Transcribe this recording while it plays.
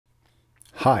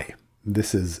Hi,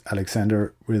 this is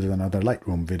Alexander with another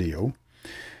Lightroom video.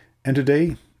 And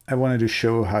today I wanted to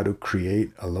show how to create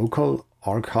a local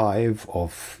archive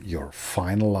of your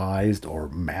finalized or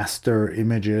master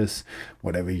images,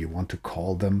 whatever you want to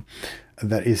call them,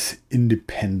 that is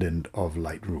independent of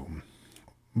Lightroom.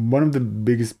 One of the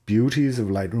biggest beauties of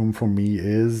Lightroom for me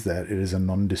is that it is a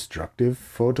non-destructive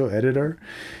photo editor.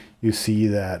 You see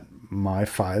that my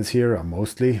files here are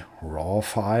mostly raw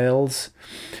files,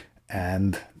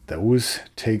 and those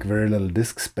take very little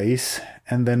disk space,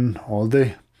 and then all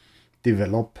the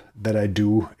develop that I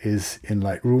do is in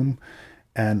Lightroom,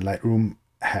 and Lightroom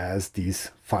has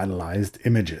these finalized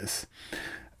images.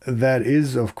 That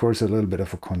is, of course, a little bit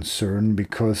of a concern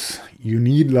because you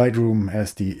need Lightroom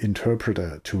as the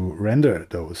interpreter to render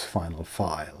those final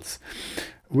files,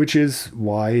 which is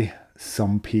why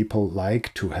some people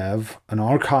like to have an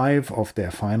archive of their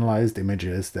finalized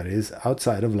images that is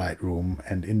outside of Lightroom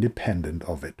and independent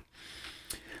of it.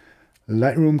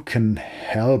 Lightroom can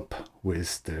help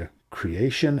with the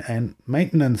creation and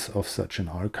maintenance of such an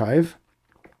archive,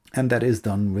 and that is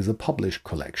done with a publish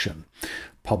collection.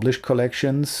 Publish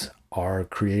collections are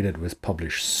created with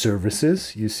publish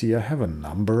services. You see I have a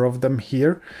number of them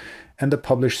here. And the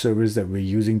publish service that we're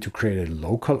using to create a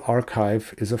local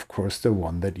archive is, of course, the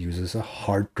one that uses a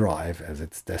hard drive as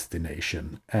its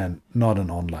destination and not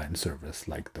an online service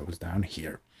like those down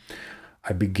here.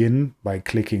 I begin by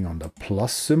clicking on the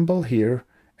plus symbol here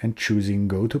and choosing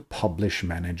Go to Publish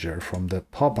Manager from the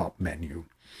pop-up menu.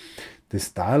 This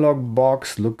dialog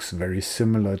box looks very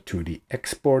similar to the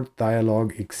export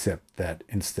dialog, except that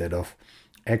instead of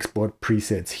export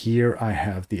presets here, I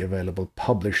have the available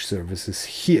publish services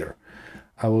here.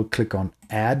 I will click on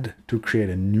Add to create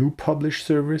a new publish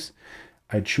service.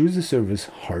 I choose the service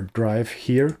hard drive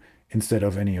here instead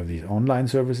of any of these online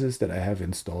services that I have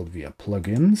installed via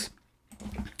plugins.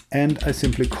 And I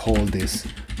simply call this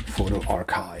photo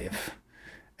archive.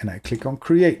 And I click on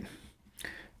Create.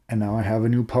 And now I have a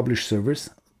new publish service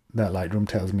that Lightroom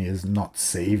tells me is not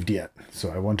saved yet. So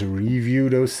I want to review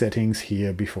those settings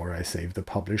here before I save the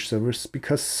publish service,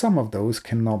 because some of those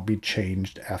cannot be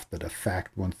changed after the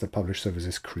fact once the publish service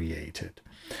is created.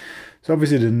 So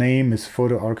obviously the name is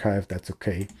photo archive, that's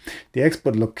okay. The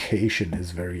export location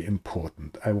is very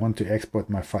important. I want to export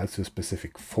my files to a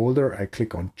specific folder. I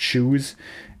click on choose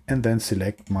and then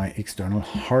select my external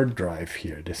hard drive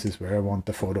here. This is where I want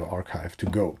the photo archive to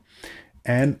go.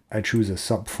 And I choose a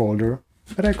subfolder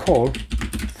that I call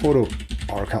photo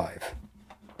archive.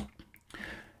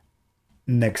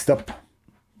 Next up,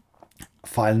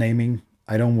 file naming.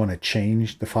 I don't want to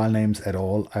change the file names at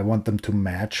all. I want them to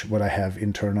match what I have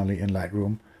internally in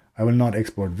Lightroom. I will not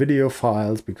export video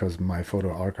files because my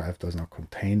photo archive does not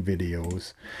contain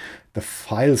videos. The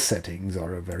file settings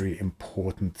are a very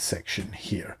important section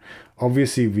here.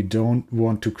 Obviously, we don't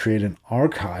want to create an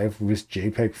archive with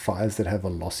JPEG files that have a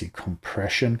lossy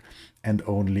compression and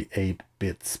only 8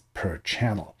 bits per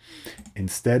channel.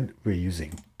 Instead, we're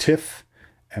using TIFF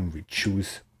and we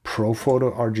choose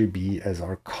ProPhoto RGB as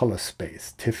our color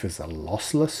space. TIFF is a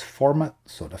lossless format,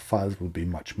 so the files will be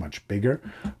much bigger.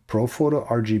 ProPhoto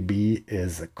RGB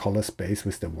is a color space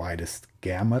with the widest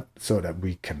gamut so that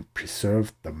we can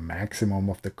preserve the maximum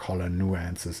of the color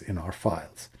nuances in our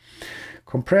files.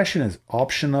 Compression is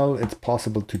optional. It's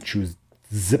possible to choose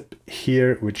zip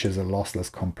here, which is a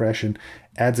lossless compression,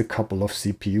 adds a couple of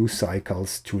CPU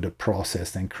cycles to the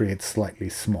process and creates slightly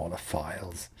smaller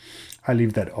files. I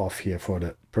leave that off here for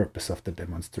the purpose of the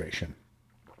demonstration.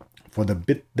 For the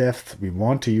bit depth, we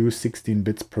want to use 16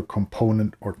 bits per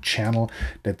component or channel.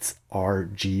 That's R,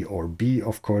 G, or B,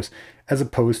 of course, as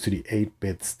opposed to the 8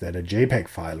 bits that a JPEG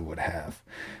file would have.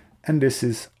 And this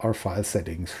is our file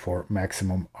settings for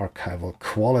maximum archival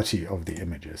quality of the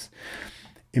images.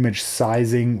 Image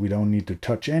sizing, we don't need to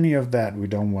touch any of that. We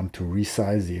don't want to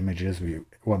resize the images. We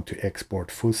want to export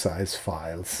full-size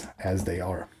files as they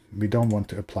are. We don't want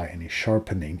to apply any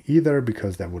sharpening either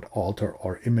because that would alter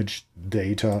our image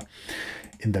data.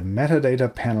 In the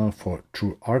metadata panel for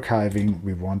true archiving,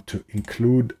 we want to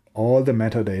include all the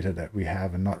metadata that we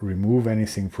have and not remove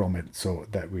anything from it so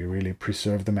that we really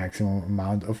preserve the maximum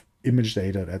amount of image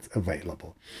data that's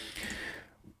available.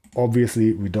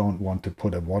 Obviously, we don't want to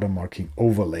put a watermarking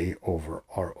overlay over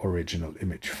our original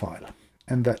image file.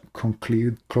 And that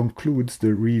concludes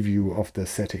the review of the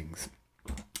settings.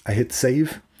 I hit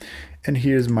save, and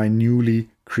here's my newly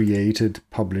created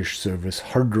publish service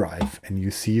hard drive. And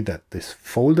you see that this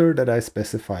folder that I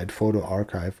specified, photo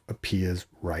archive, appears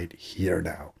right here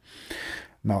now.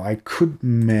 Now I could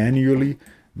manually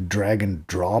drag and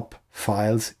drop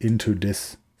files into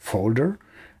this folder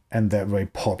and that way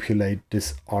populate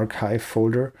this archive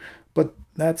folder. But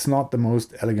that's not the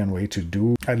most elegant way to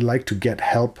do. I'd like to get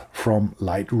help from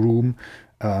Lightroom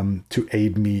to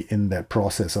aid me in the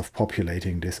process of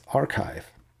populating this archive.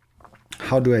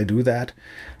 How do I do that?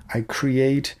 I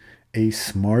create a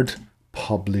smart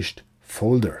published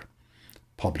folder.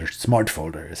 Published smart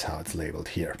folder is how it's labeled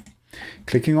here.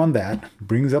 Clicking on that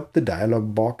brings up the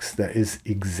dialog box that is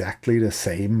exactly the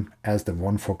same as the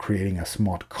one for creating a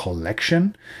smart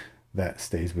collection that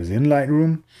stays within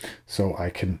Lightroom. So I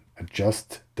can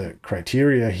adjust the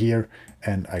criteria here,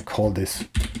 and I call this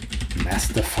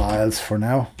master files for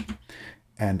now.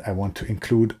 And I want to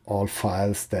include all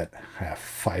files that have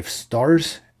 5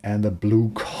 stars and a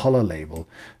blue color label.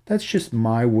 That's just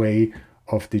my way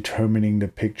of determining the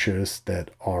pictures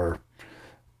that are,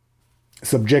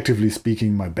 subjectively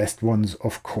speaking, my best ones,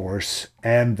 of course,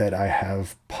 and that I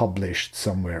have published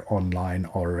somewhere online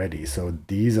already. So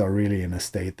these are really in a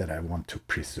state that I want to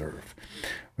preserve.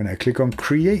 When I click on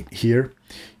Create here,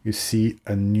 you see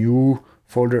a new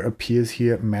folder appears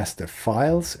here, Master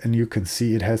Files, and you can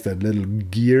see it has that little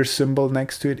gear symbol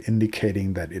next to it,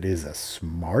 indicating that it is a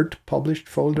smart published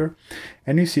folder.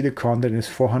 And you see the content is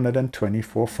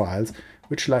 424 files,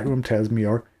 which Lightroom tells me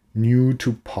are new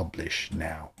to publish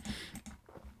now.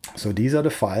 So these are the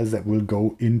files that will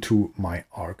go into my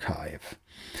archive.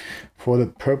 For the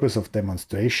purpose of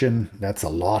demonstration, that's a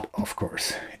lot, of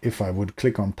course. If I would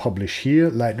click on Publish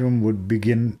here, Lightroom would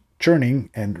begin churning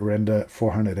and render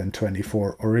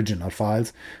 424 original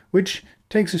files, which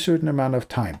takes a certain amount of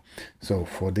time. So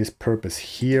for this purpose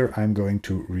here, I'm going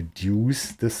to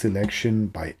reduce the selection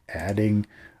by adding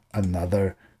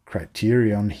another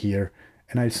criterion here,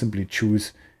 and I simply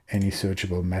choose any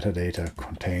searchable metadata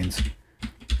contains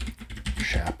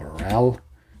chaparral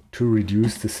to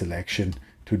reduce the selection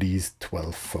to these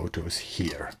 12 photos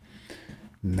here.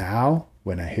 Now,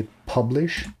 when I hit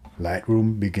Publish,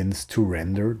 Lightroom begins to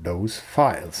render those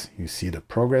files. You see the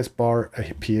progress bar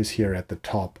appears here at the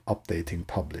top, updating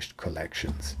published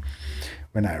collections.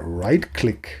 When I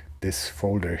right-click this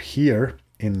folder here,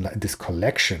 in this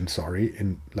collection,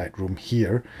 in Lightroom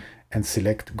here, and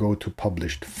select Go to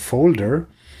Published Folder,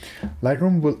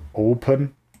 Lightroom will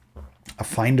open a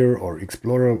Finder or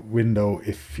Explorer window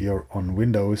if you're on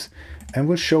Windows, and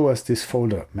will show us this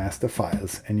folder, Master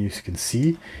Files. And you can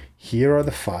see here are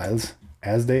the files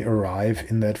as they arrive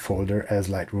in that folder as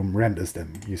Lightroom renders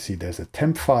them. You see there's a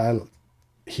temp file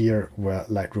here where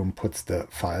Lightroom puts the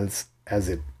files as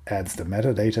it adds the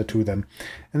metadata to them,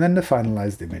 and then the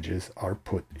finalized images are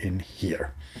put in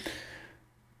here.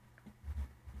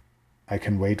 I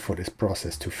can wait for this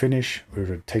process to finish. It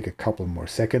will take a couple more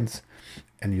seconds,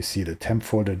 and you see the temp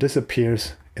folder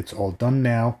disappears. It's all done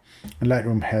now, and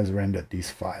Lightroom has rendered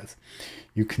these files.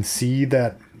 You can see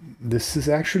that this is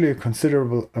actually a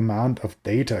considerable amount of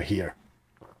data here.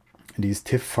 These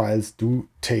TIFF files do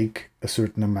take a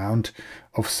certain amount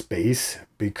of space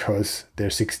because they're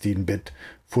 16-bit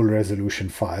full resolution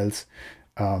files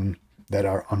that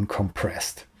are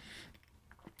uncompressed.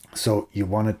 So you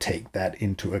want to take that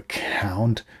into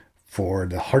account for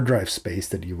the hard drive space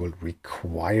that you will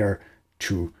require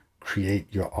to create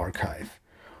your archive.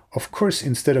 Of course,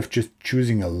 instead of just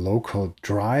choosing a local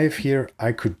drive here,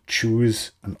 I could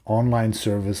choose an online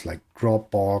service like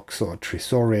Dropbox or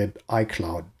Tresorit,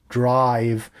 iCloud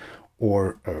Drive,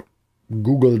 or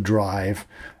Google Drive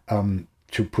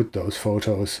to put those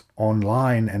photos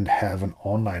online and have an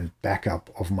online backup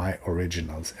of my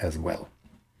originals as well.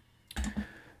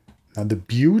 Now, the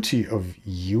beauty of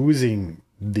using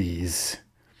these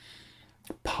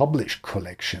published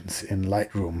collections in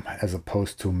Lightroom as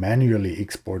opposed to manually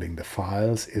exporting the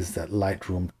files is that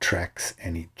Lightroom tracks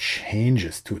any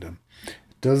changes to them.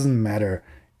 It doesn't matter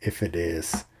if it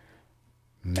is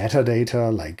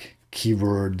metadata like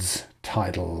keywords,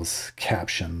 titles,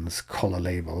 captions, color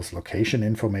labels, location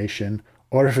information,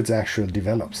 or if it's actual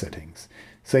develop settings.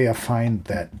 Say I find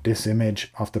that this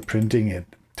image after printing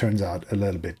it turns out a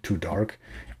little bit too dark,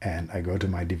 and I go to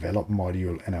my develop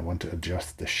module and I want to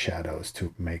adjust the shadows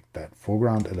to make that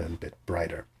foreground a little bit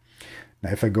brighter.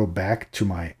 Now if I go back to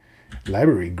my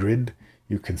library grid,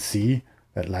 you can see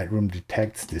that Lightroom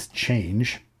detects this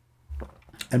change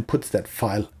and puts that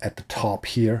file at the top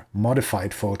here,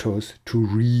 modified photos, to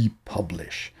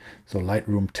republish. So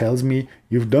Lightroom tells me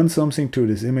you've done something to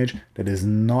this image that is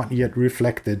not yet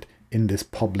reflected in this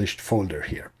published folder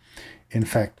here. In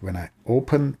fact, when I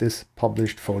open this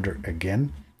published folder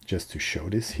again, just to show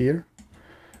this here,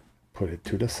 put it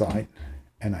to the side,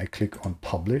 and I click on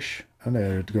Publish, and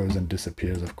there it goes and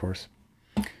disappears, of course.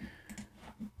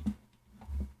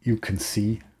 You can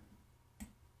see,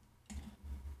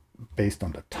 based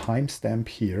on the timestamp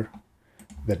here,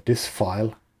 that this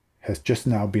file has just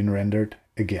now been rendered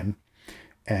again,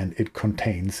 and it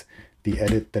contains the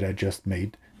edit that I just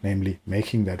made, namely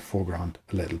making that foreground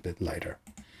a little bit lighter.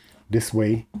 This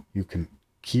way you can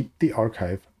keep the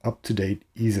archive up to date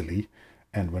easily,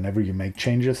 and whenever you make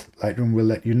changes, Lightroom will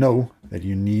let you know that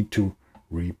you need to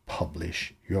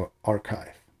republish your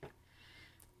archive.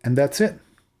 And that's it.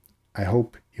 I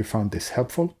hope you found this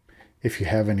helpful. If you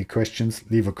have any questions,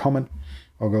 leave a comment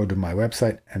or go to my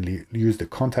website and use the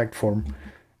contact form.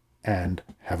 And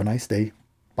have a nice day.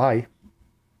 Bye.